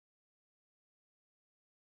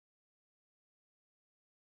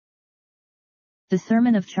The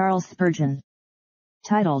sermon of Charles Spurgeon.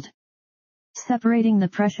 Titled, Separating the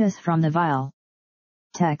Precious from the Vile.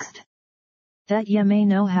 Text. That ye may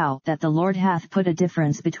know how that the Lord hath put a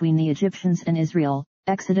difference between the Egyptians and Israel.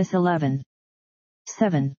 Exodus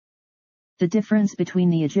 11:7. The difference between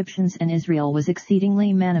the Egyptians and Israel was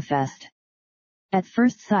exceedingly manifest. At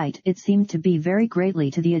first sight it seemed to be very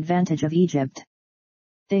greatly to the advantage of Egypt.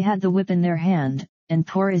 They had the whip in their hand, and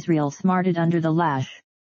poor Israel smarted under the lash.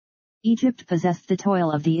 Egypt possessed the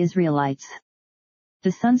toil of the Israelites.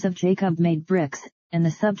 The sons of Jacob made bricks, and the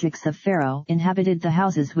subjects of Pharaoh inhabited the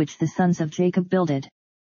houses which the sons of Jacob builded.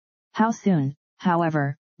 How soon,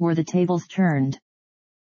 however, were the tables turned!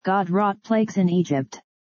 God wrought plagues in Egypt.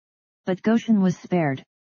 But Goshen was spared.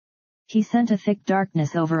 He sent a thick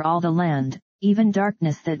darkness over all the land, even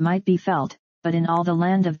darkness that might be felt, but in all the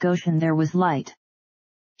land of Goshen there was light.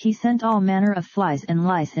 He sent all manner of flies and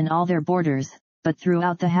lice in all their borders, but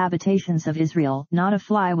throughout the habitations of Israel not a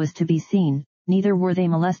fly was to be seen, neither were they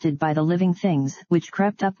molested by the living things which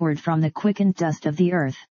crept upward from the quickened dust of the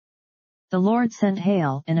earth. The Lord sent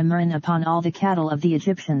hail and a murrain upon all the cattle of the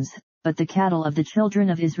Egyptians, but the cattle of the children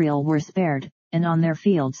of Israel were spared, and on their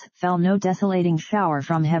fields fell no desolating shower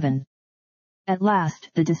from heaven. At last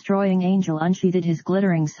the destroying angel unsheathed his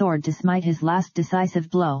glittering sword to smite his last decisive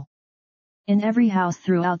blow. In every house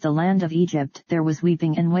throughout the land of Egypt there was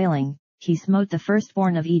weeping and wailing. He smote the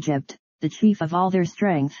firstborn of Egypt, the chief of all their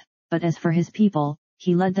strength, but as for his people,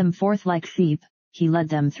 he led them forth like sheep, he led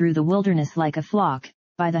them through the wilderness like a flock,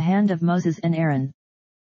 by the hand of Moses and Aaron.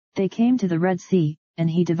 They came to the Red Sea,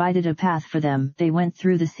 and he divided a path for them. They went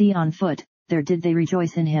through the sea on foot, there did they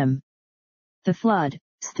rejoice in him. The flood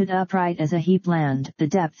stood upright as a heap land, the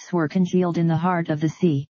depths were congealed in the heart of the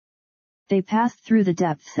sea. They passed through the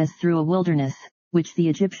depths as through a wilderness, which the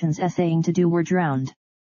Egyptians essaying to do were drowned.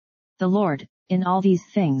 The Lord, in all these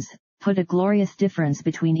things, put a glorious difference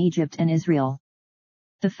between Egypt and Israel.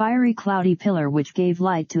 The fiery cloudy pillar which gave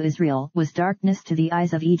light to Israel was darkness to the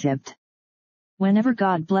eyes of Egypt. Whenever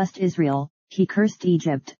God blessed Israel, he cursed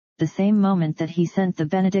Egypt. The same moment that he sent the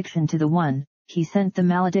benediction to the one, he sent the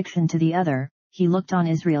malediction to the other. He looked on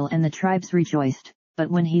Israel and the tribes rejoiced, but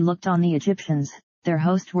when he looked on the Egyptians, their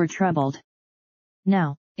host were troubled.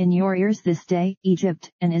 Now, in your ears this day, Egypt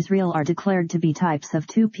and Israel are declared to be types of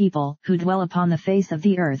two people who dwell upon the face of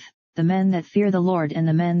the earth, the men that fear the Lord and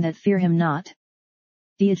the men that fear him not.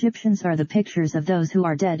 The Egyptians are the pictures of those who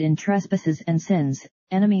are dead in trespasses and sins,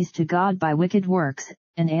 enemies to God by wicked works,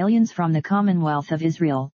 and aliens from the commonwealth of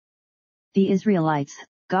Israel. The Israelites,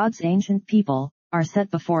 God's ancient people, are set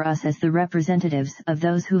before us as the representatives of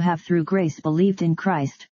those who have through grace believed in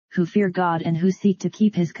Christ, who fear God and who seek to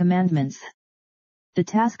keep his commandments. The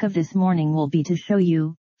task of this morning will be to show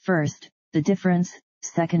you, first, the difference,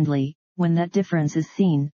 secondly, when that difference is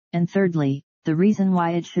seen, and thirdly, the reason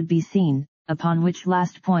why it should be seen, upon which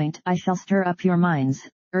last point I shall stir up your minds,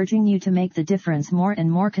 urging you to make the difference more and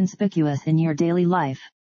more conspicuous in your daily life.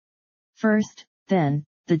 First, then,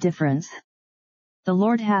 the difference. The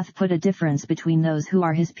Lord hath put a difference between those who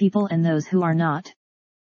are his people and those who are not.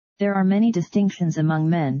 There are many distinctions among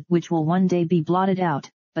men which will one day be blotted out,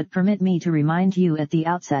 but permit me to remind you at the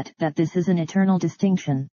outset that this is an eternal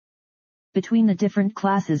distinction. Between the different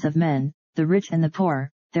classes of men, the rich and the poor,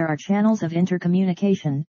 there are channels of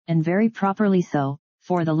intercommunication, and very properly so,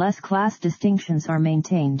 for the less class distinctions are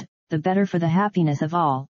maintained, the better for the happiness of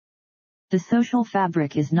all. The social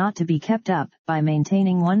fabric is not to be kept up by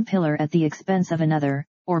maintaining one pillar at the expense of another,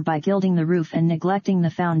 or by gilding the roof and neglecting the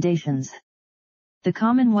foundations. The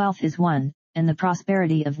commonwealth is one, and the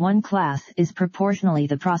prosperity of one class is proportionally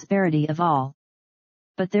the prosperity of all.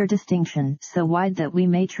 But their distinction so wide that we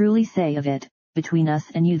may truly say of it, between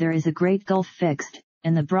us and you there is a great gulf fixed,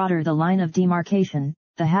 and the broader the line of demarcation,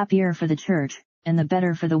 the happier for the church, and the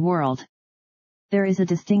better for the world. There is a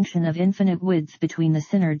distinction of infinite width between the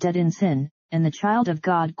sinner dead in sin, and the child of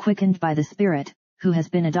God quickened by the Spirit, who has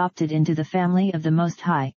been adopted into the family of the Most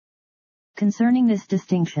High. Concerning this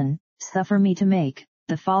distinction, suffer me to make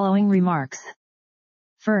the following remarks.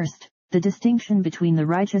 First, the distinction between the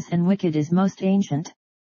righteous and wicked is most ancient.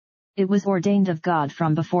 It was ordained of God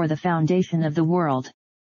from before the foundation of the world.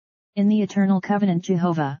 In the eternal covenant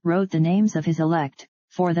Jehovah wrote the names of his elect,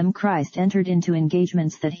 for them Christ entered into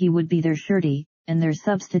engagements that he would be their surety, and their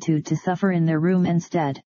substitute to suffer in their room and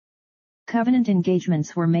stead. Covenant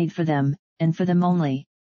engagements were made for them, and for them only.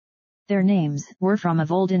 Their names were from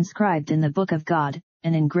of old inscribed in the book of God,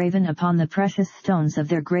 and engraven upon the precious stones of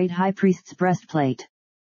their great high priest's breastplate.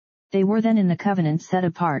 They were then in the covenant set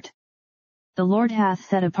apart. The Lord hath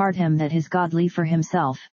set apart him that is godly for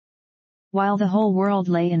himself. While the whole world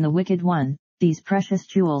lay in the wicked one, these precious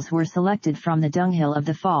jewels were selected from the dunghill of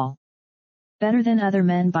the fall. Better than other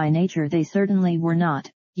men by nature they certainly were not,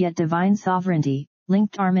 yet divine sovereignty,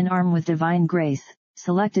 linked arm in arm with divine grace,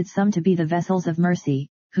 selected some to be the vessels of mercy,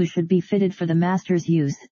 who should be fitted for the Master's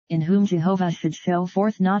use, in whom Jehovah should show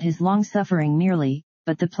forth not his long-suffering merely,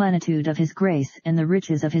 but the plenitude of his grace and the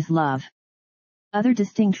riches of his love. Other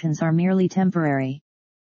distinctions are merely temporary.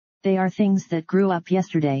 They are things that grew up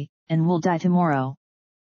yesterday, and will die tomorrow.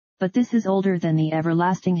 But this is older than the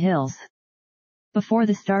everlasting hills. Before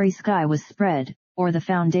the starry sky was spread, or the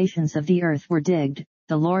foundations of the earth were digged,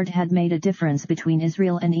 the Lord had made a difference between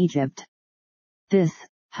Israel and Egypt. This,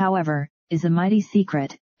 however, is a mighty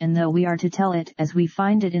secret, and though we are to tell it as we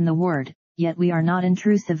find it in the Word, yet we are not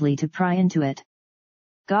intrusively to pry into it.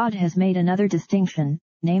 God has made another distinction,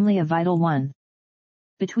 namely a vital one.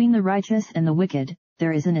 Between the righteous and the wicked,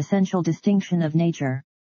 there is an essential distinction of nature.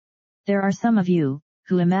 There are some of you,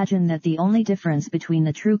 who imagine that the only difference between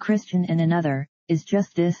the true Christian and another, is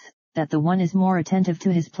just this, that the one is more attentive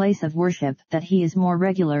to his place of worship, that he is more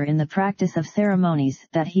regular in the practice of ceremonies,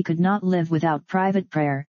 that he could not live without private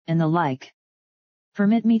prayer, and the like.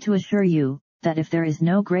 Permit me to assure you, that if there is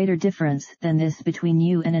no greater difference than this between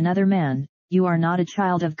you and another man, you are not a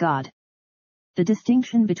child of God. The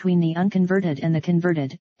distinction between the unconverted and the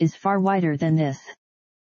converted, is far wider than this.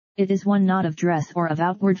 It is one not of dress or of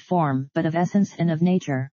outward form, but of essence and of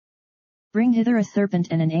nature. Bring hither a serpent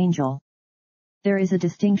and an angel. There is a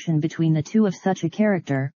distinction between the two of such a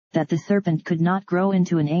character, that the serpent could not grow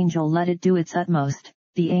into an angel let it do its utmost,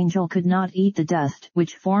 the angel could not eat the dust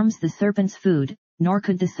which forms the serpent's food, nor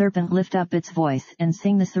could the serpent lift up its voice and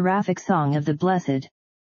sing the seraphic song of the blessed.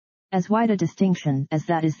 As wide a distinction as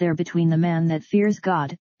that is there between the man that fears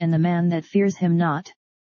God, and the man that fears him not.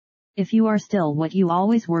 If you are still what you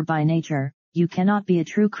always were by nature, you cannot be a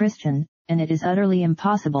true Christian, and it is utterly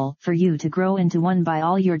impossible for you to grow into one by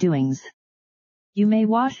all your doings. You may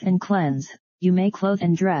wash and cleanse, you may clothe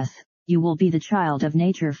and dress, you will be the child of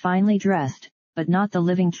nature finely dressed, but not the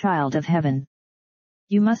living child of heaven.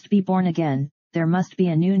 You must be born again, there must be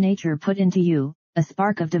a new nature put into you, a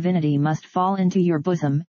spark of divinity must fall into your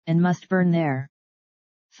bosom, and must burn there.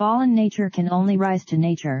 Fallen nature can only rise to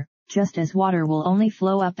nature, just as water will only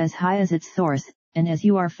flow up as high as its source, and as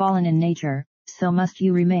you are fallen in nature, so must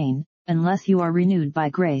you remain, unless you are renewed by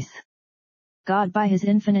grace. God by his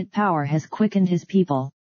infinite power has quickened his people.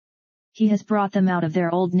 He has brought them out of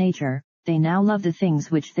their old nature, they now love the things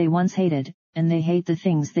which they once hated, and they hate the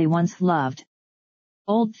things they once loved.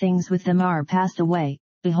 Old things with them are passed away,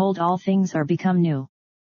 behold all things are become new.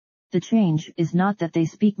 The change is not that they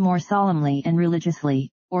speak more solemnly and religiously,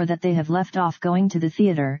 or that they have left off going to the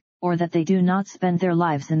theater, or that they do not spend their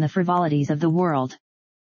lives in the frivolities of the world.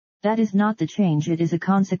 That is not the change, it is a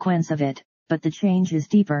consequence of it, but the change is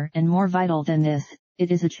deeper and more vital than this,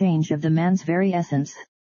 it is a change of the man's very essence.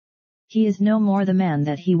 He is no more the man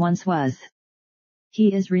that he once was.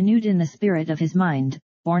 He is renewed in the spirit of his mind,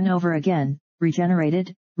 born over again,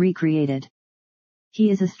 regenerated, recreated.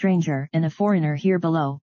 He is a stranger and a foreigner here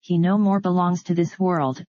below, he no more belongs to this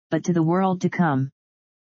world, but to the world to come.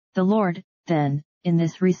 The Lord, then, in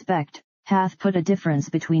this respect, hath put a difference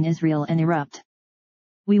between Israel and Egypt.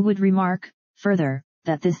 We would remark, further,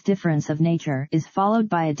 that this difference of nature is followed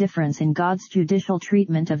by a difference in God's judicial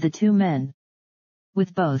treatment of the two men.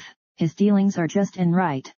 With both, his dealings are just and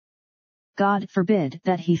right. God forbid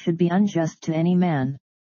that he should be unjust to any man.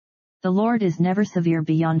 The Lord is never severe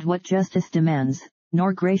beyond what justice demands,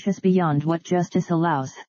 nor gracious beyond what justice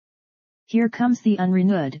allows. Here comes the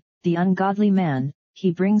unrenewed, the ungodly man,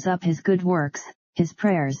 he brings up his good works, his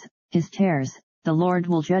prayers, his tares, the Lord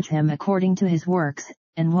will judge him according to his works,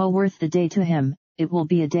 and woe worth the day to him, it will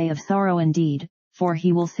be a day of sorrow indeed, for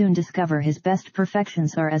he will soon discover his best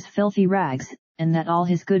perfections are as filthy rags, and that all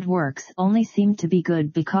his good works only seemed to be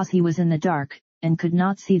good because he was in the dark, and could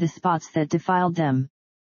not see the spots that defiled them.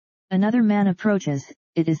 Another man approaches,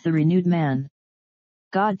 it is the renewed man.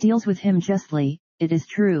 God deals with him justly, it is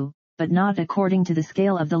true, but not according to the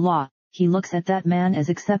scale of the law, he looks at that man as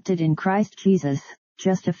accepted in Christ Jesus,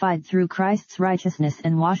 justified through Christ's righteousness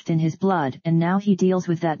and washed in his blood, and now he deals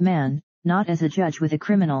with that man, not as a judge with a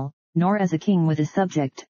criminal, nor as a king with a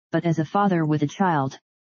subject, but as a father with a child.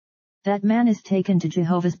 That man is taken to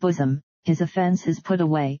Jehovah's bosom, his offense is put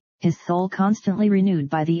away, his soul constantly renewed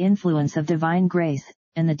by the influence of divine grace,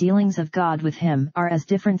 and the dealings of God with him are as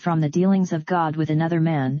different from the dealings of God with another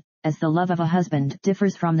man, as the love of a husband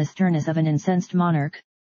differs from the sternness of an incensed monarch.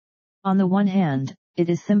 On the one hand, it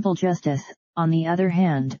is simple justice, on the other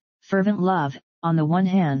hand, fervent love, on the one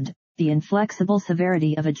hand, the inflexible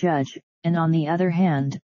severity of a judge, and on the other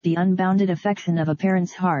hand, the unbounded affection of a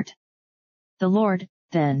parent's heart. The Lord,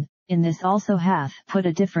 then, in this also hath put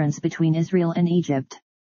a difference between Israel and Egypt.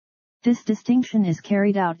 This distinction is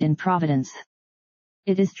carried out in providence.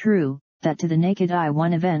 It is true, that to the naked eye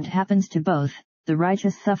one event happens to both, the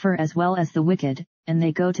righteous suffer as well as the wicked, and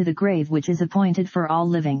they go to the grave which is appointed for all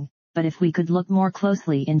living, but if we could look more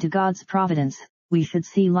closely into God's providence, we should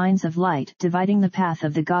see lines of light dividing the path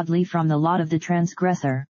of the godly from the lot of the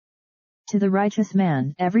transgressor. To the righteous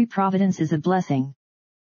man every providence is a blessing.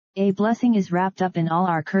 A blessing is wrapped up in all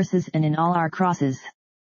our curses and in all our crosses.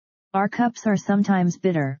 Our cups are sometimes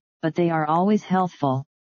bitter, but they are always healthful.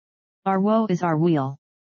 Our woe is our weal.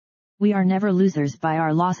 We are never losers by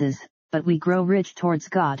our losses, but we grow rich towards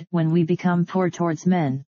God when we become poor towards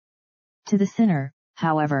men. To the sinner,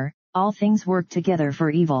 however, all things work together for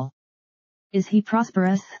evil. Is he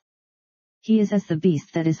prosperous? He is as the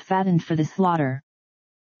beast that is fattened for the slaughter.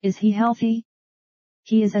 Is he healthy?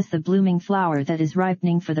 He is as the blooming flower that is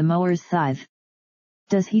ripening for the mower's scythe.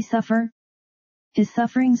 Does he suffer? His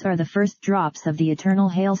sufferings are the first drops of the eternal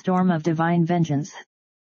hailstorm of divine vengeance.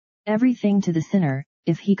 Everything to the sinner,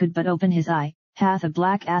 if he could but open his eye, hath a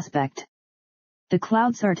black aspect. The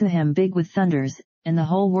clouds are to him big with thunders, and the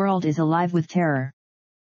whole world is alive with terror.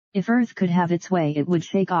 If earth could have its way it would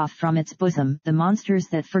shake off from its bosom the monsters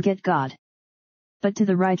that forget God. But to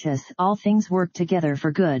the righteous all things work together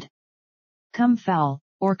for good. Come foul,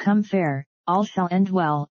 or come fair, all shall end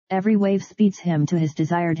well, every wave speeds him to his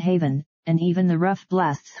desired haven, and even the rough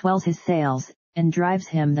blast swells his sails, and drives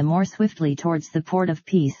him the more swiftly towards the port of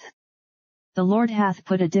peace. The Lord hath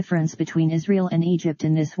put a difference between Israel and Egypt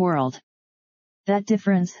in this world. That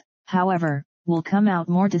difference, however, will come out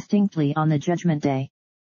more distinctly on the judgment day.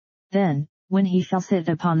 Then, when he shall sit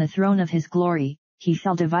upon the throne of his glory, he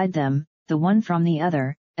shall divide them, the one from the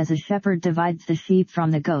other, as a shepherd divides the sheep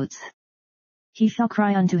from the goats. He shall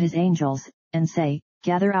cry unto his angels, and say,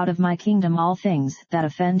 Gather out of my kingdom all things that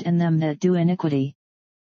offend and them that do iniquity.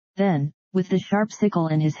 Then, with the sharp sickle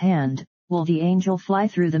in his hand, will the angel fly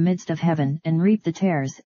through the midst of heaven and reap the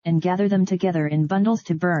tares, and gather them together in bundles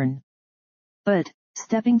to burn. But,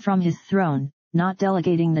 stepping from his throne, not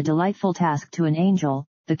delegating the delightful task to an angel,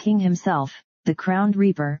 the king himself, the crowned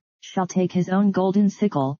reaper, shall take his own golden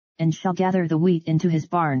sickle, and shall gather the wheat into his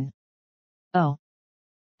barn. Oh!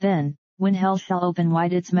 Then, when hell shall open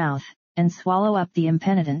wide its mouth, and swallow up the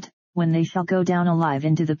impenitent, when they shall go down alive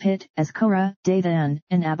into the pit, as Korah, Dathan,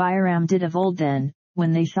 and Abiram did of old, then,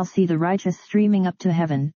 when they shall see the righteous streaming up to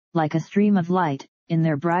heaven, like a stream of light, in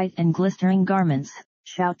their bright and glistering garments,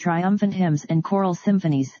 shout triumphant hymns and choral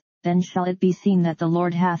symphonies, then shall it be seen that the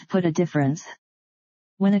Lord hath put a difference.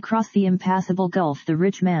 When across the impassable gulf the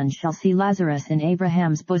rich man shall see Lazarus in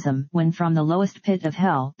Abraham's bosom, when from the lowest pit of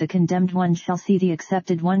hell the condemned one shall see the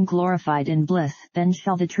accepted one glorified in bliss, then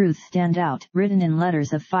shall the truth stand out, written in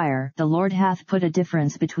letters of fire, the Lord hath put a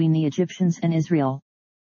difference between the Egyptians and Israel.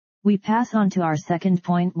 We pass on to our second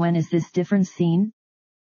point. When is this difference seen?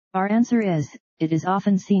 Our answer is, it is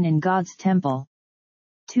often seen in God's temple.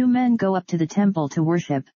 Two men go up to the temple to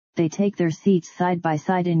worship, they take their seats side by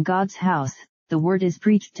side in God's house. The word is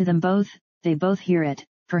preached to them both, they both hear it,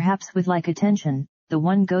 perhaps with like attention, the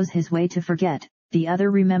one goes his way to forget, the other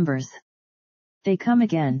remembers. They come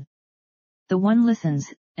again. The one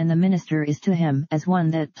listens, and the minister is to him as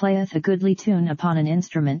one that playeth a goodly tune upon an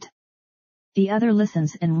instrument. The other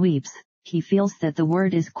listens and weeps, he feels that the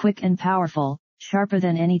word is quick and powerful, sharper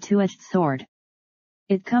than any two-edged sword.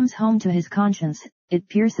 It comes home to his conscience, it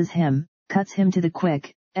pierces him, cuts him to the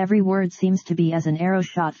quick. Every word seems to be as an arrow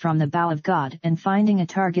shot from the bow of God and finding a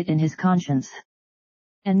target in his conscience.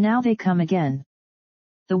 And now they come again.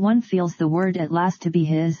 The one feels the word at last to be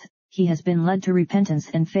his, he has been led to repentance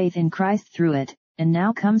and faith in Christ through it, and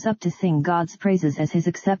now comes up to sing God's praises as his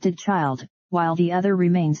accepted child, while the other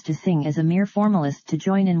remains to sing as a mere formalist, to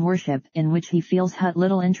join in worship in which he feels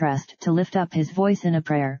little interest, to lift up his voice in a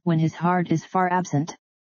prayer when his heart is far absent.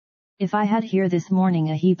 If I had here this morning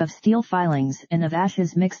a heap of steel filings and of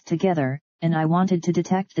ashes mixed together, and I wanted to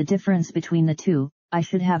detect the difference between the two, I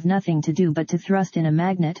should have nothing to do but to thrust in a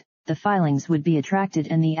magnet, the filings would be attracted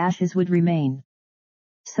and the ashes would remain.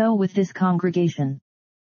 So with this congregation.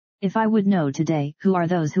 If I would know today who are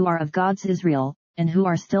those who are of God's Israel, and who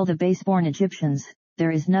are still the base-born Egyptians, there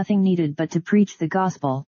is nothing needed but to preach the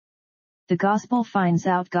gospel. The gospel finds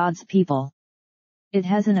out God's people. It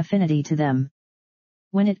has an affinity to them.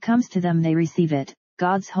 When it comes to them they receive it,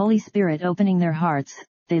 God's Holy Spirit opening their hearts,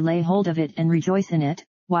 they lay hold of it and rejoice in it,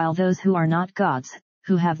 while those who are not God's,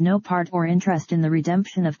 who have no part or interest in the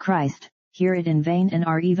redemption of Christ, hear it in vain and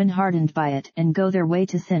are even hardened by it and go their way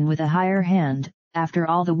to sin with a higher hand, after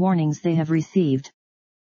all the warnings they have received.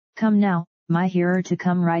 Come now, my hearer, to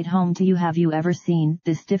come right home to you. Have you ever seen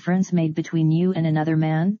this difference made between you and another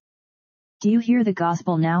man? Do you hear the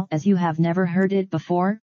gospel now as you have never heard it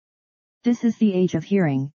before? This is the age of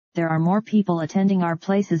hearing. There are more people attending our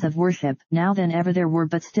places of worship now than ever there were,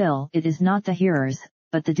 but still it is not the hearers,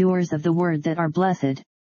 but the doers of the word that are blessed.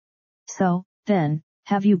 So, then,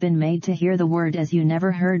 have you been made to hear the word as you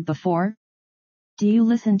never heard before? Do you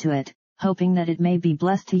listen to it, hoping that it may be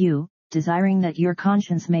blessed to you, desiring that your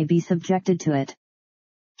conscience may be subjected to it?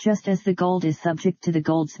 Just as the gold is subject to the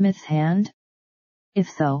goldsmith's hand? If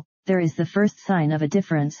so, there is the first sign of a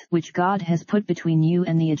difference which God has put between you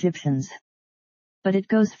and the Egyptians. But it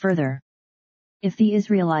goes further. If the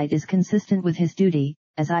Israelite is consistent with his duty,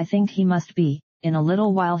 as I think he must be, in a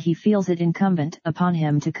little while he feels it incumbent upon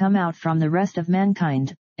him to come out from the rest of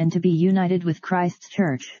mankind, and to be united with Christ's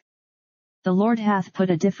church. The Lord hath put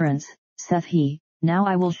a difference, saith he, now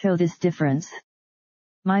I will show this difference.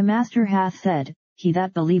 My Master hath said, he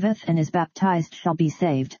that believeth and is baptized shall be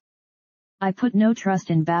saved. I put no trust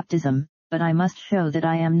in baptism, but I must show that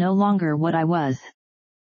I am no longer what I was.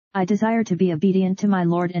 I desire to be obedient to my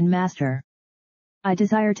Lord and Master. I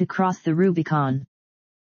desire to cross the Rubicon.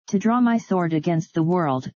 To draw my sword against the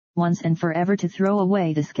world, once and forever to throw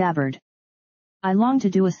away the scabbard. I long to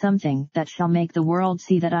do a something that shall make the world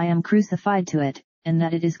see that I am crucified to it, and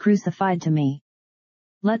that it is crucified to me.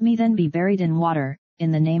 Let me then be buried in water,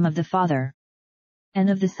 in the name of the Father, and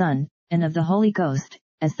of the Son, and of the Holy Ghost,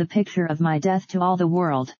 as the picture of my death to all the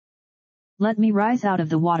world. Let me rise out of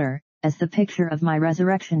the water, as the picture of my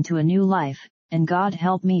resurrection to a new life, and God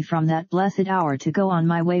help me from that blessed hour to go on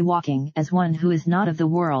my way walking as one who is not of the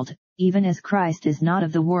world, even as Christ is not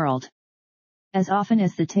of the world. As often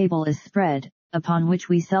as the table is spread, upon which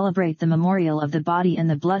we celebrate the memorial of the body and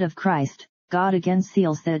the blood of Christ, God again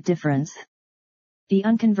seals that difference. The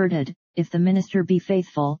unconverted, if the minister be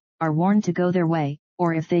faithful, are warned to go their way,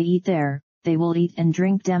 or if they eat there, they will eat and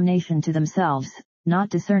drink damnation to themselves, not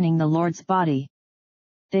discerning the Lord's body.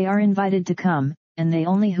 They are invited to come, and they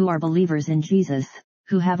only who are believers in Jesus,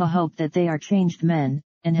 who have a hope that they are changed men,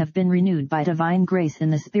 and have been renewed by divine grace in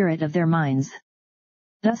the spirit of their minds.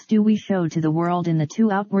 Thus do we show to the world in the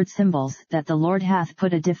two outward symbols that the Lord hath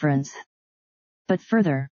put a difference. But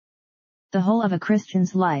further, the whole of a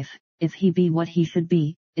Christian's life, if he be what he should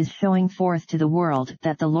be, is showing forth to the world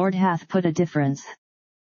that the Lord hath put a difference.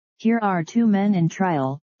 Here are two men in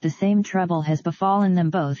trial, the same trouble has befallen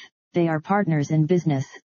them both, they are partners in business,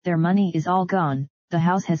 their money is all gone, the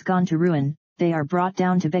house has gone to ruin, they are brought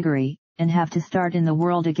down to beggary, and have to start in the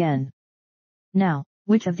world again. Now,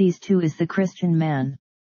 which of these two is the Christian man?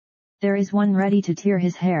 There is one ready to tear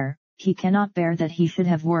his hair, he cannot bear that he should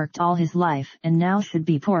have worked all his life and now should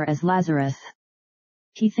be poor as Lazarus.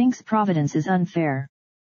 He thinks providence is unfair.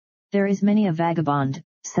 There is many a vagabond,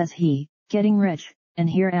 says he, getting rich, and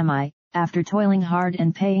here am I, after toiling hard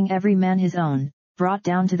and paying every man his own, brought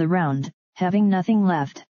down to the round, having nothing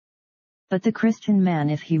left. But the Christian man,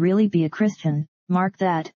 if he really be a Christian, mark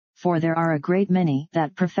that, for there are a great many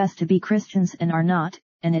that profess to be Christians and are not,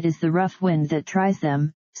 and it is the rough wind that tries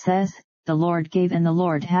them, says, the Lord gave and the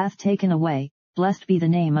Lord hath taken away, blessed be the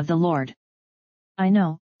name of the Lord. I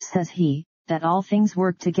know, says he, that all things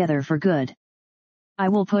work together for good. I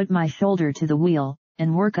will put my shoulder to the wheel,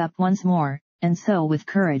 and work up once more, and so with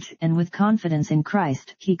courage and with confidence in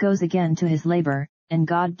Christ he goes again to his labor, and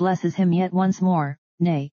God blesses him yet once more,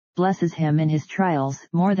 nay, blesses him in his trials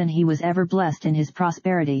more than he was ever blessed in his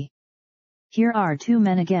prosperity. Here are two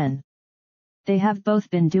men again. They have both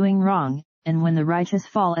been doing wrong, and when the righteous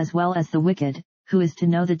fall as well as the wicked, who is to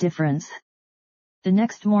know the difference? The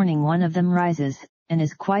next morning one of them rises, and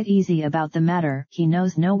is quite easy about the matter, he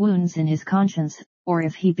knows no wounds in his conscience, or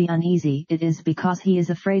if he be uneasy it is because he is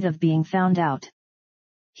afraid of being found out.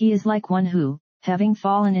 He is like one who, having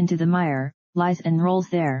fallen into the mire, lies and rolls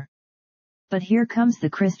there. But here comes the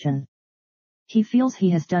Christian. He feels he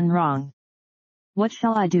has done wrong. What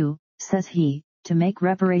shall I do, says he, to make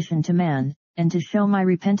reparation to man, and to show my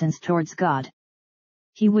repentance towards God?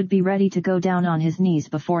 He would be ready to go down on his knees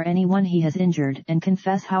before anyone he has injured and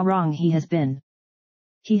confess how wrong he has been.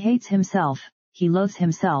 He hates himself, he loathes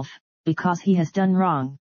himself, because he has done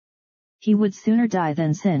wrong. He would sooner die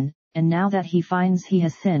than sin, and now that he finds he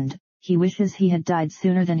has sinned, he wishes he had died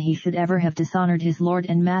sooner than he should ever have dishonored his Lord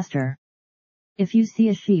and Master. If you see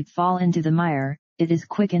a sheep fall into the mire, it is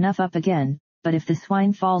quick enough up again, but if the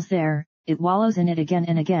swine falls there, it wallows in it again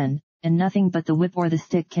and again, and nothing but the whip or the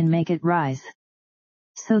stick can make it rise.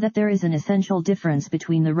 So that there is an essential difference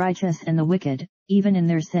between the righteous and the wicked, even in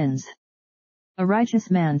their sins. A righteous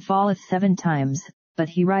man falleth 7 times, but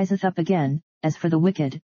he riseth up again, as for the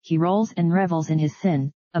wicked, he rolls and revels in his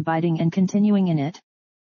sin, abiding and continuing in it?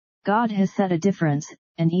 God has set a difference,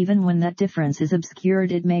 and even when that difference is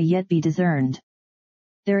obscured it may yet be discerned.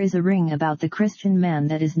 There is a ring about the Christian man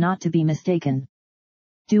that is not to be mistaken.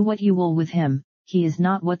 Do what you will with him, he is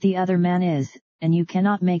not what the other man is, and you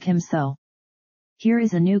cannot make him so. Here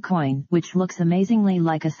is a new coin which looks amazingly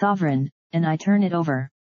like a sovereign, and I turn it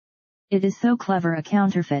over. It is so clever a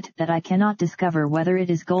counterfeit that I cannot discover whether it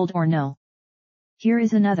is gold or no. Here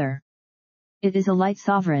is another. It is a light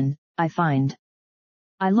sovereign, I find.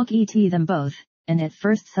 I look at them both, and at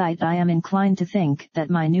first sight I am inclined to think that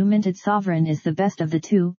my new minted sovereign is the best of the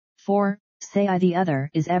two, for, say I, the other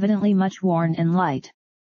is evidently much worn and light.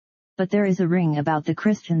 But there is a ring about the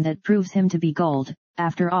Christian that proves him to be gold,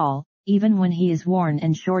 after all, even when he is worn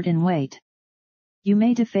and short in weight. You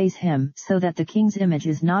may deface him so that the king's image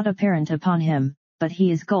is not apparent upon him, but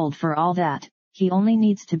he is gold for all that. He only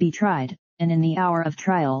needs to be tried, and in the hour of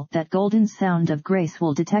trial that golden sound of grace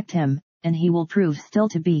will detect him, and he will prove still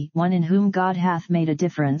to be one in whom God hath made a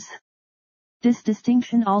difference. This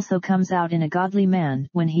distinction also comes out in a godly man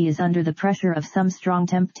when he is under the pressure of some strong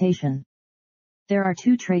temptation. There are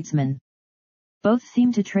two tradesmen. Both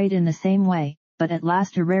seem to trade in the same way, but at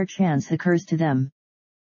last a rare chance occurs to them.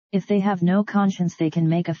 If they have no conscience they can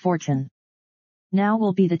make a fortune. Now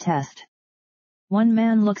will be the test. One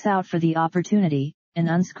man looks out for the opportunity, and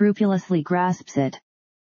unscrupulously grasps it.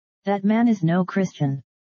 That man is no Christian.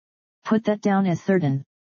 Put that down as certain.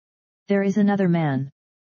 There is another man.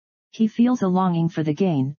 He feels a longing for the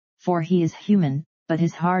gain, for he is human, but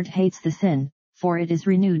his heart hates the sin, for it is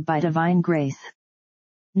renewed by divine grace.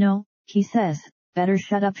 No, he says, better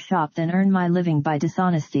shut up shop than earn my living by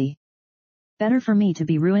dishonesty. Better for me to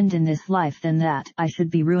be ruined in this life than that I should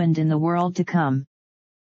be ruined in the world to come.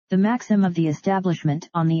 The maxim of the establishment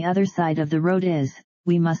on the other side of the road is,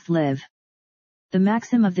 we must live. The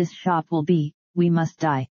maxim of this shop will be, we must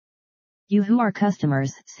die. You who are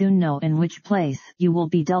customers soon know in which place you will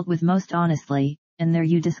be dealt with most honestly, and there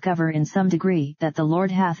you discover in some degree that the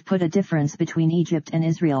Lord hath put a difference between Egypt and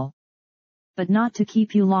Israel. But not to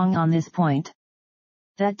keep you long on this point.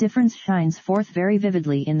 That difference shines forth very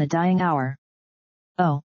vividly in the dying hour.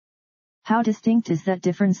 Oh! How distinct is that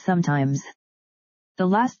difference sometimes! The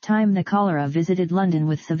last time the cholera visited London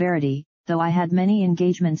with severity, though I had many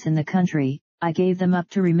engagements in the country, I gave them up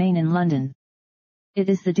to remain in London. It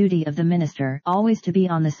is the duty of the minister always to be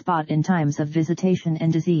on the spot in times of visitation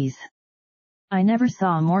and disease. I never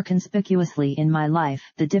saw more conspicuously in my life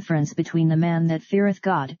the difference between the man that feareth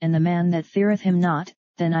God and the man that feareth him not,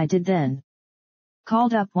 than I did then.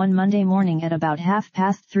 Called up one Monday morning at about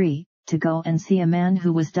 3:30, to go and see a man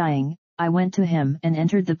who was dying, I went to him and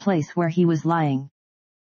entered the place where he was lying.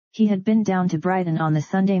 He had been down to Brighton on the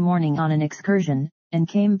Sunday morning on an excursion, and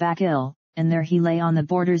came back ill, and there he lay on the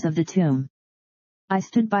borders of the tomb. I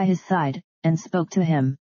stood by his side, and spoke to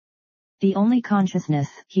him. The only consciousness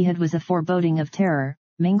he had was a foreboding of terror,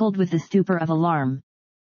 mingled with the stupor of alarm.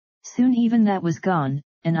 Soon even that was gone,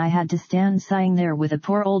 and I had to stand sighing there with a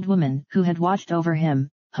poor old woman who had watched over him,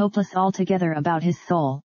 hopeless altogether about his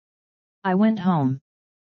soul. I went home.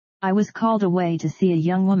 I was called away to see a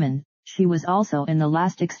young woman. She was also in the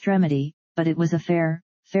last extremity, but it was a fair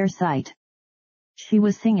sight. She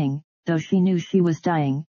was singing, though she knew she was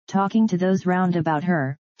dying, talking to those round about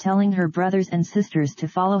her, telling her brothers and sisters to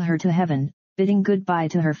follow her to heaven, bidding good-bye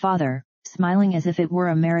to her father, smiling as if it were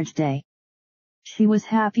a marriage day. She was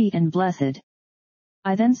happy and blessed.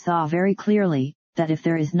 I then saw very clearly, that if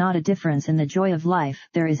there is not a difference in the joy of life,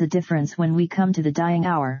 there is a difference when we come to the dying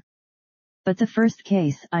hour. But the first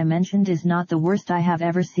case I mentioned is not the worst I have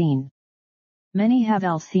ever seen. Many have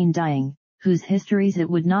else seen dying, whose histories it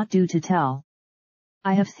would not do to tell.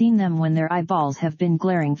 I have seen them when their eyeballs have been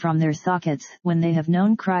glaring from their sockets, when they have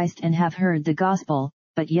known Christ and have heard the gospel,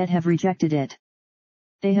 but yet have rejected it.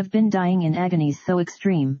 They have been dying in agonies so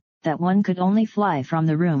extreme, that one could only fly from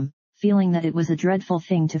the room, feeling that it was a dreadful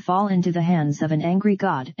thing to fall into the hands of an angry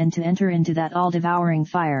God and to enter into that all-devouring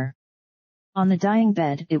fire. On the dying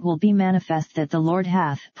bed it will be manifest that the Lord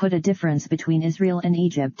hath put a difference between Israel and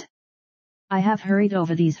Egypt. I have hurried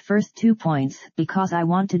over these first 2 points because I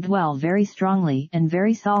want to dwell very strongly and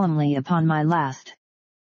very solemnly upon my last.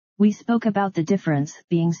 We spoke about the difference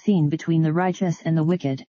being seen between the righteous and the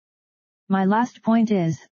wicked. My last point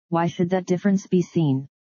is, why should that difference be seen?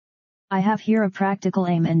 I have here a practical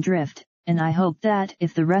aim and drift, and I hope that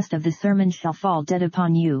if the rest of the sermon shall fall dead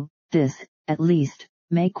upon you, this, at least,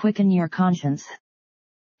 may quicken your conscience.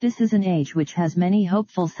 This is an age which has many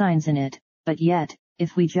hopeful signs in it, but yet,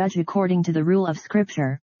 if we judge according to the rule of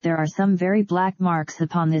Scripture, there are some very black marks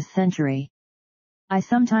upon this century. I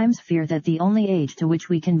sometimes fear that the only age to which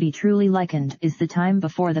we can be truly likened is the time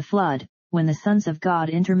before the flood, when the sons of God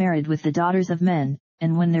intermarried with the daughters of men,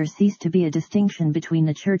 and when there ceased to be a distinction between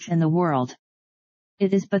the church and the world.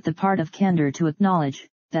 It is but the part of candor to acknowledge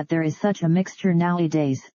that there is such a mixture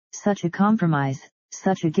nowadays, such a compromise,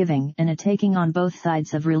 such a giving and a taking on both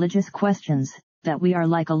sides of religious questions, that we are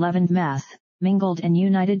like a leavened mass, mingled and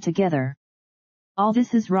united together. All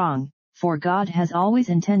this is wrong, for God has always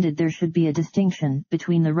intended there should be a distinction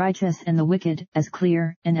between the righteous and the wicked, as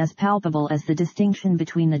clear and as palpable as the distinction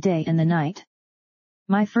between the day and the night.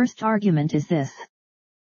 My first argument is this.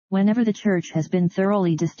 Whenever the church has been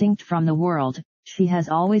thoroughly distinct from the world, she has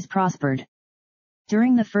always prospered.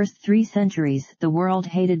 During the first 3 centuries the world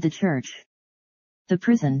hated the church. The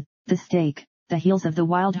prison, the stake, the heels of the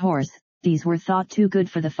wild horse, these were thought too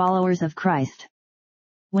good for the followers of Christ.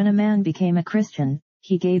 When a man became a Christian,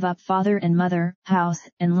 he gave up father and mother, house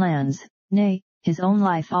and lands, nay, his own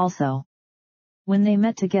life also. When they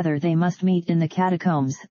met together they must meet in the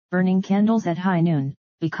catacombs, burning candles at high noon,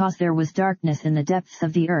 because there was darkness in the depths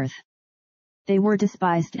of the earth. They were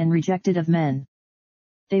despised and rejected of men.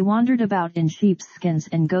 They wandered about in sheep's skins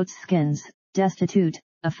and goat's skins, destitute,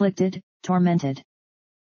 afflicted, tormented.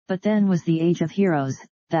 But then was the age of heroes,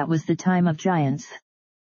 that was the time of giants.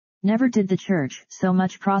 Never did the church so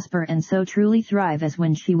much prosper and so truly thrive as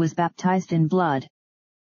when she was baptized in blood.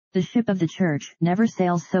 The ship of the church never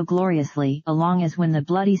sails so gloriously along as when the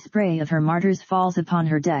bloody spray of her martyrs falls upon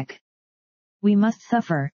her deck. We must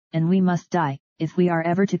suffer, and we must die, if we are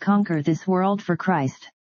ever to conquer this world for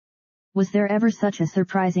Christ. Was there ever such a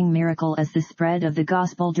surprising miracle as the spread of the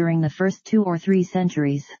gospel during the first 2 or 3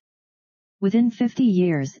 centuries? Within 50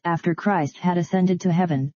 years after Christ had ascended to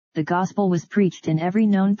heaven, the gospel was preached in every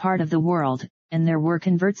known part of the world, and there were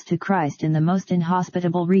converts to Christ in the most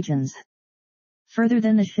inhospitable regions. Further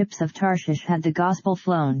than the ships of Tarshish had the gospel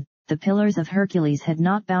flown, the pillars of Hercules had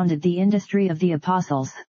not bounded the industry of the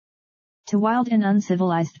apostles. To wild and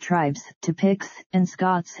uncivilized tribes, to Picts and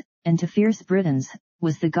Scots, and to fierce Britons,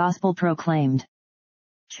 was the gospel proclaimed.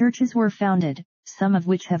 Churches were founded, some of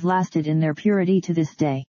which have lasted in their purity to this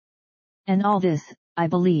day. And all this, I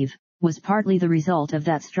believe, was partly the result of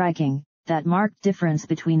that striking, that marked difference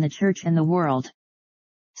between the church and the world.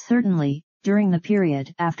 Certainly, during the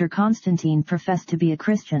period after Constantine professed to be a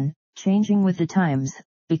Christian, changing with the times,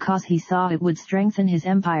 because he saw it would strengthen his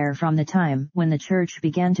empire from the time when the church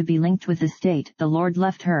began to be linked with the state, the Lord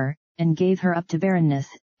left her, and gave her up to barrenness,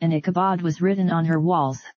 and Ichabod was written on her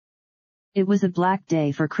walls. It was a black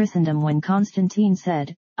day for Christendom when Constantine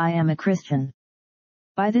said, "I am a Christian.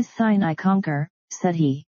 By this sign I conquer," said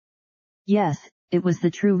he. Yes, it was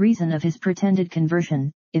the true reason of his pretended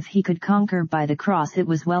conversion. If he could conquer by the cross it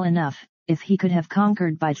was well enough, if he could have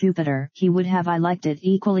conquered by Jupiter he would have liked it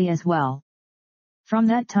equally as well. From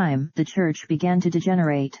that time the church began to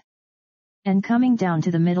degenerate. And coming down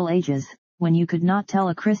to the Middle Ages, when you could not tell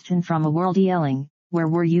a Christian from a worldly yelling, where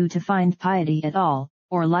were you to find piety at all,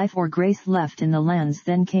 or life or grace left in the lands?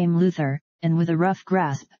 Then came Luther, and with a rough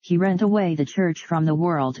grasp he rent away the church from the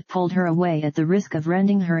world, pulled her away at the risk of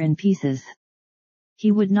rending her in pieces.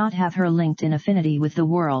 He would not have her linked in affinity with the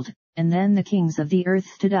world, and then the kings of the earth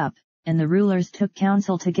stood up, and the rulers took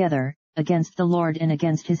counsel together, against the Lord and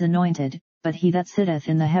against his anointed, but he that sitteth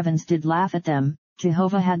in the heavens did laugh at them,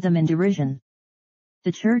 Jehovah had them in derision.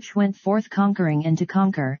 The church went forth conquering and to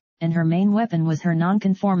conquer, and her main weapon was her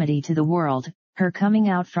nonconformity to the world, her coming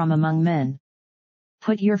out from among men.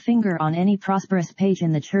 Put your finger on any prosperous page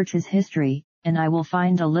in the church's history, and I will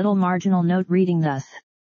find a little marginal note reading thus.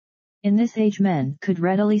 In this age men could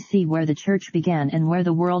readily see where the church began and where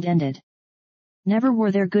the world ended. Never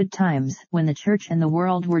were there good times when the church and the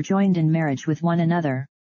world were joined in marriage with one another.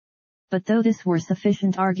 But though this were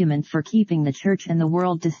sufficient argument for keeping the church and the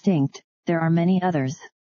world distinct, there are many others.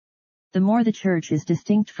 The more the church is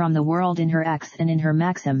distinct from the world in her acts and in her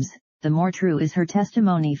maxims, the more true is her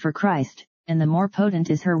testimony for Christ, and the more potent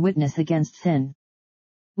is her witness against sin.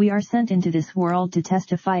 We are sent into this world to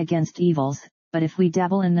testify against evils, but if we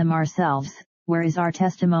dabble in them ourselves, where is our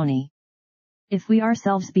testimony? If we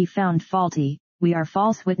ourselves be found faulty, we are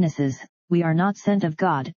false witnesses, we are not sent of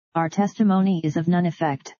God, our testimony is of none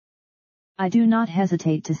effect. I do not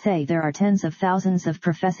hesitate to say there are tens of thousands of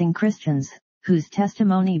professing Christians, whose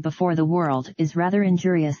testimony before the world is rather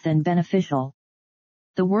injurious than beneficial.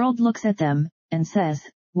 The world looks at them, and says,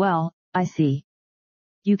 "Well, I see.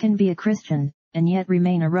 You can be a Christian, and yet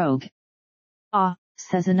remain a rogue." "Ah,"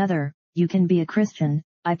 says another, "you can be a Christian,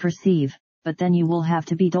 I perceive, but then you will have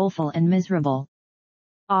to be doleful and miserable."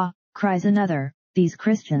 "Ah," cries another, "these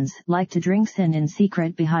Christians like to drink sin in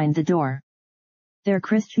secret behind the door." Their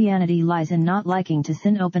Christianity lies in not liking to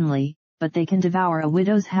sin openly, but they can devour a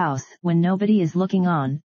widow's house when nobody is looking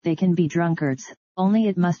on. They can be drunkards, only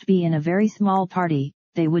it must be in a very small party.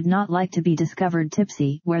 They would not like to be discovered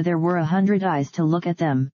tipsy where there were 100 eyes to look at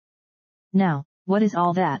them. Now, what is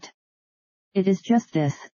all that? It is just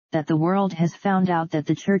this, that the world has found out that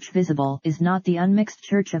the church visible is not the unmixed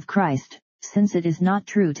church of Christ, since it is not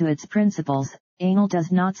true to its principles. Anal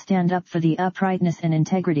does not stand up for the uprightness and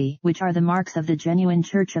integrity which are the marks of the genuine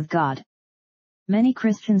church of God. Many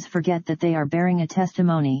Christians forget that they are bearing a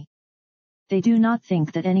testimony. They do not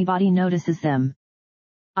think that anybody notices them.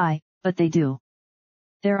 But they do.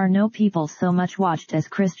 There are no people so much watched as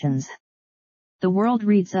Christians. The world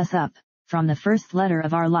reads us up, from the first letter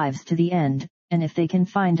of our lives to the end, and if they can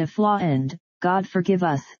find a flaw, and, God forgive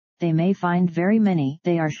us, they may find very many,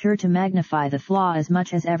 they are sure to magnify the flaw as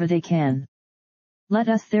much as ever they can. Let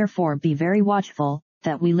us therefore be very watchful,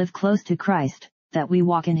 that we live close to Christ, that we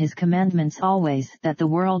walk in his commandments always, that the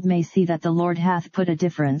world may see that the Lord hath put a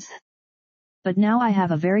difference. But now I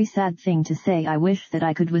have a very sad thing to say. I wish that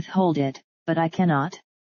I could withhold it, but I cannot.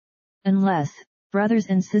 Unless, brothers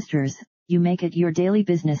and sisters, you make it your daily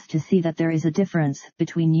business to see that there is a difference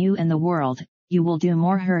between you and the world, you will do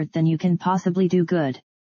more hurt than you can possibly do good.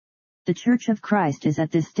 The Church of Christ is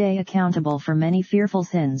at this day accountable for many fearful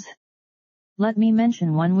sins. Let me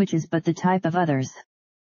mention one which is but the type of others.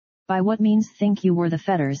 By what means think you were the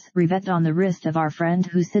fetters revet on the wrist of our friend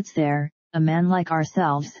who sits there, a man like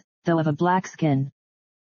ourselves, though of a black skin?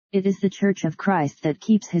 It is the Church of Christ that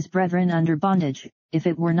keeps his brethren under bondage. If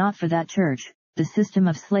it were not for that church, the system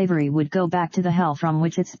of slavery would go back to the hell from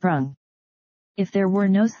which it sprung. If there were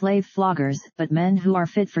no slave floggers but men who are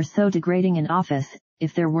fit for so degrading an office,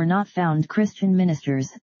 if there were not found Christian ministers,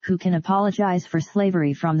 who can apologize for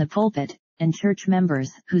slavery from the pulpit, and church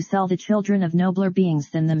members who sell the children of nobler beings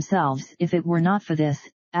than themselves, if it were not for this,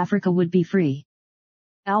 Africa would be free.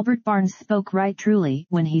 Albert Barnes spoke right truly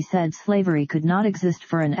when he said slavery could not exist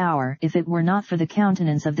for an hour if it were not for the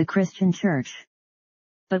countenance of the Christian church.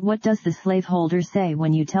 But what does the slaveholder say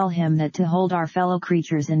when you tell him that to hold our fellow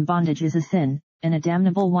creatures in bondage is a sin, and a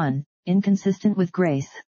damnable one, inconsistent with grace?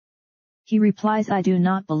 He replies, I do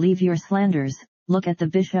not believe your slanders. Look at the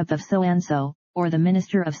bishop of so-and-so, or the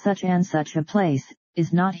minister of such and such a place.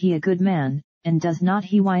 Is not he a good man, and does not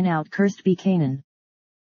he whine out, cursed be Canaan?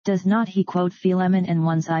 Does not he quote Philemon and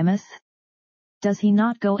Onesimus? Does he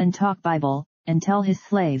not go and talk Bible, and tell his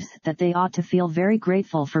slaves that they ought to feel very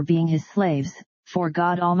grateful for being his slaves, for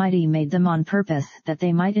God Almighty made them on purpose that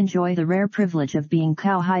they might enjoy the rare privilege of being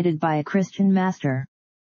cowhided by a Christian master?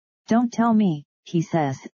 Don't tell me, he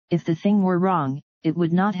says, if the thing were wrong, it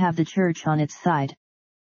would not have the church on its side.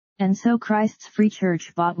 And so Christ's free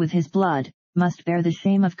church, bought with his blood, must bear the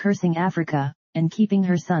shame of cursing Africa, and keeping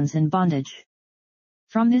her sons in bondage.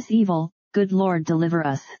 From this evil, good Lord deliver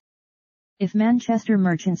us. If Manchester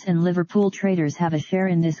merchants and Liverpool traders have a share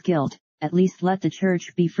in this guilt, at least let the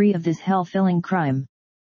church be free of this hell-filling crime.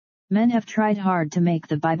 Men have tried hard to make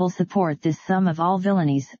the Bible support this sum of all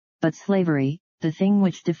villainies, but slavery, the thing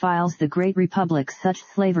which defiles the great republic, such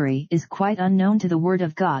slavery is quite unknown to the Word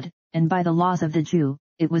of God, and by the laws of the Jew,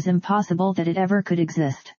 it was impossible that it ever could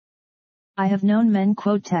exist. I have known men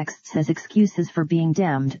quote texts as excuses for being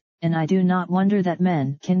damned, and I do not wonder that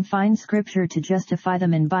men can find scripture to justify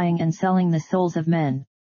them in buying and selling the souls of men.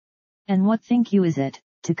 And what think you is it,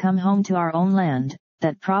 to come home to our own land,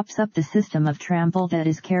 that props up the system of trample that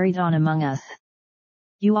is carried on among us?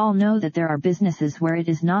 You all know that there are businesses where it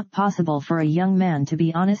is not possible for a young man to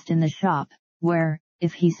be honest in the shop, where,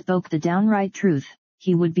 if he spoke the downright truth,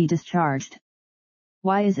 he would be discharged.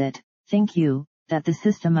 Why is it, think you, that the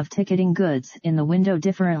system of ticketing goods in the window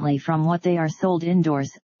differently from what they are sold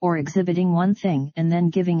indoors, or exhibiting one thing and then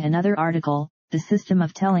giving another article, the system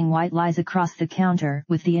of telling white lies across the counter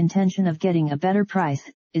with the intention of getting a better price,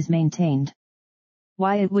 is maintained?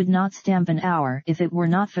 Why, it would not stamp an hour if it were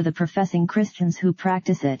not for the professing Christians who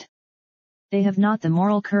practice it. They have not the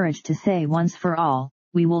moral courage to say once for all,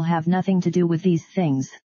 we will have nothing to do with these things.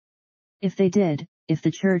 If they did, if the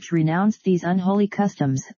church renounced these unholy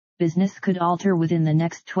customs, business could alter within the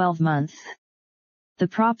next 12 months. The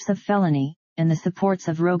props of felony, and the supports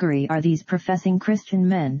of roguery are these professing Christian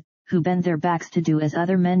men, who bend their backs to do as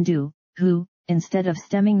other men do, who, instead of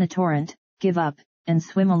stemming the torrent, give up, and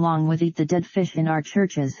swim along with eat the dead fish in our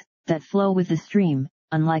churches, that flow with the stream,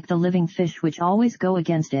 unlike the living fish which always go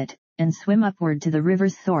against it, and swim upward to the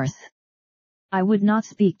river's source. I would not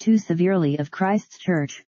speak too severely of Christ's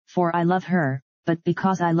church, for I love her, but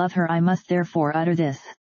because I love her I must therefore utter this.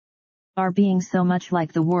 Our being so much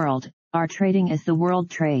like the world, our trading as the world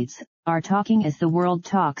trades, our talking as the world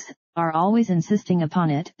talks, are always insisting upon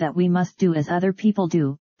it that we must do as other people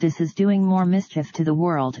do, this is doing more mischief to the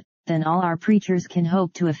world, than all our preachers can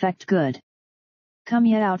hope to effect good. Come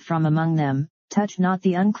ye out from among them, touch not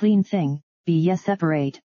the unclean thing, be ye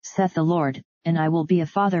separate, saith the Lord, and I will be a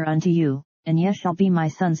father unto you, and ye shall be my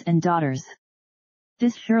sons and daughters.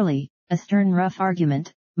 This surely, a stern rough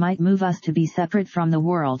argument, might move us to be separate from the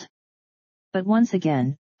world. But once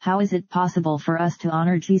again, how is it possible for us to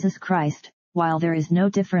honor Jesus Christ, while there is no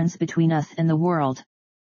difference between us and the world?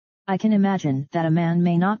 I can imagine that a man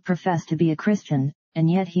may not profess to be a Christian, and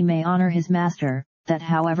yet he may honor his master, that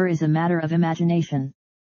however is a matter of imagination.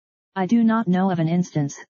 I do not know of an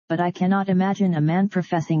instance, but I cannot imagine a man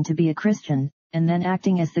professing to be a Christian, and then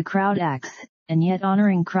acting as the crowd acts, and yet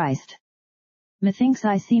honoring Christ. Methinks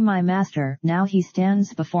I see my master, now he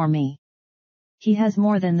stands before me. He has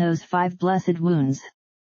more than those 5 blessed wounds.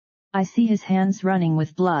 I see his hands running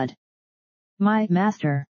with blood. My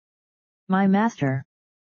master! My master!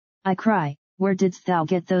 I cry, where didst thou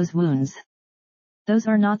get those wounds? Those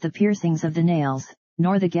are not the piercings of the nails,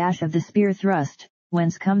 nor the gash of the spear thrust,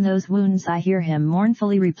 whence come those wounds? I hear him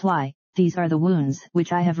mournfully reply, these are the wounds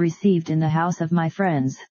which I have received in the house of my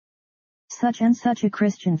friends. Such and such a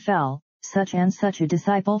Christian fell, such and such a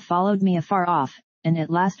disciple followed me afar off, and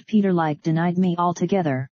at last Peter-like denied me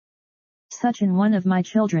altogether. Such an one of my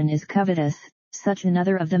children is covetous, such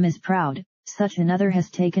another of them is proud, such another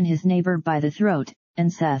has taken his neighbor by the throat,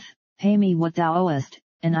 and saith, pay me what thou owest,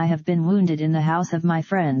 and I have been wounded in the house of my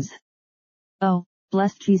friends. Oh,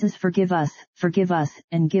 blessed Jesus, forgive us,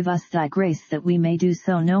 and give us thy grace that we may do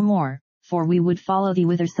so no more, for we would follow thee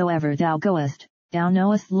whithersoever thou goest. Thou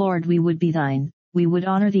knowest, Lord, we would be thine, we would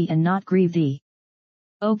honor thee and not grieve thee.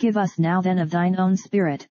 O give us now then of thine own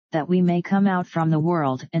Spirit, that we may come out from the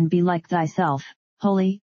world and be like thyself,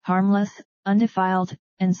 holy, harmless, undefiled,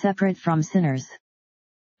 and separate from sinners.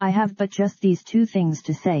 I have but just these 2 things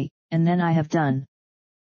to say, and then I have done.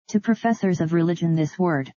 To professors of religion this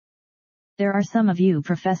word. There are some of you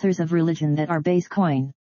professors of religion that are base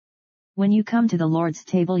coin. When you come to the Lord's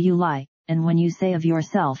table you lie, and when you say of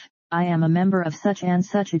yourself, I am a member of such and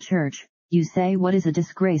such a church, you say what is a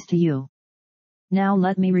disgrace to you. Now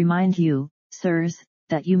let me remind you, sirs,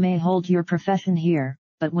 that you may hold your profession here,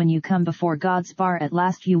 but when you come before God's bar at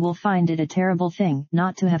last you will find it a terrible thing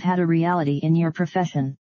not to have had a reality in your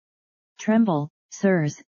profession. Tremble,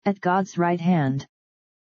 sirs, at God's right hand.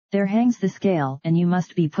 There hangs the scale, and you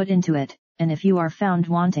must be put into it, and if you are found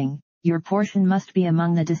wanting, your portion must be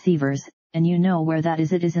among the deceivers, and you know where that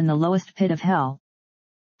is, it is in the lowest pit of hell.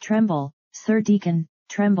 Tremble, sir deacon,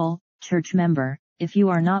 tremble, church member, if you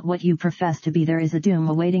are not what you profess to be, there is a doom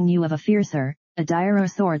awaiting you of a fiercer, a direr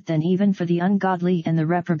sort than even for the ungodly and the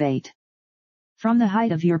reprobate. From the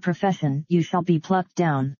height of your profession you shall be plucked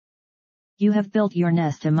down. You have built your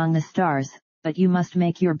nest among the stars, but you must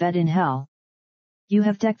make your bed in hell. You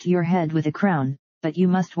have decked your head with a crown, but you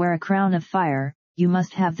must wear a crown of fire, you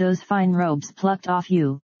must have those fine robes plucked off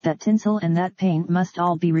you, that tinsel and that paint must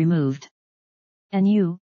all be removed. And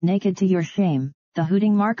you, naked to your shame, the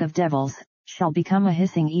hooting mark of devils, shall become a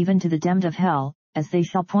hissing even to the damned of hell, as they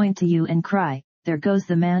shall point to you and cry, there goes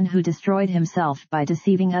the man who destroyed himself by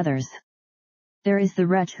deceiving others. There is the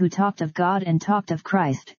wretch who talked of God and talked of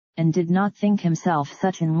Christ, and did not think himself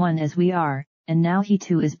such an one as we are, and now he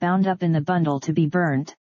too is bound up in the bundle to be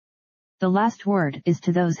burnt. The last word is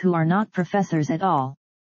to those who are not professors at all.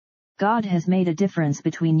 God has made a difference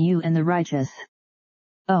between you and the righteous.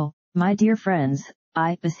 Oh, my dear friends,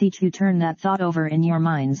 I beseech you turn that thought over in your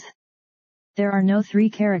minds. There are no 3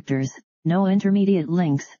 characters, no intermediate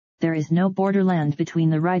links, there is no borderland between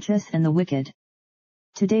the righteous and the wicked.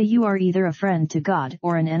 Today you are either a friend to God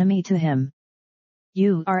or an enemy to him.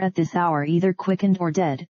 You are at this hour either quickened or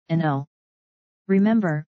dead, and oh!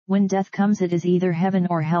 Remember, when death comes it is either heaven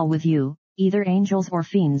or hell with you, either angels or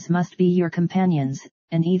fiends must be your companions,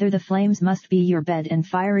 and either the flames must be your bed and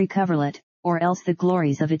fiery coverlet, or else the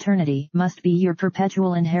glories of eternity must be your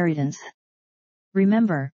perpetual inheritance.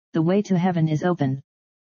 Remember, the way to heaven is open.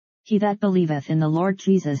 He that believeth in the Lord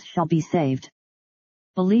Jesus shall be saved.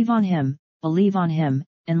 Believe on him,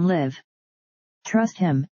 and live. Trust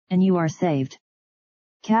him, and you are saved.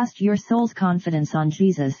 Cast your soul's confidence on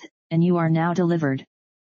Jesus, and you are now delivered.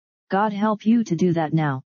 God help you to do that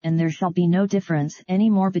now, and there shall be no difference any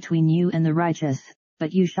more between you and the righteous,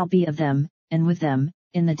 but you shall be of them, and with them,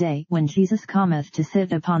 in the day when Jesus cometh to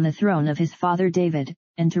sit upon the throne of his father David,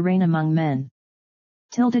 and to reign among men.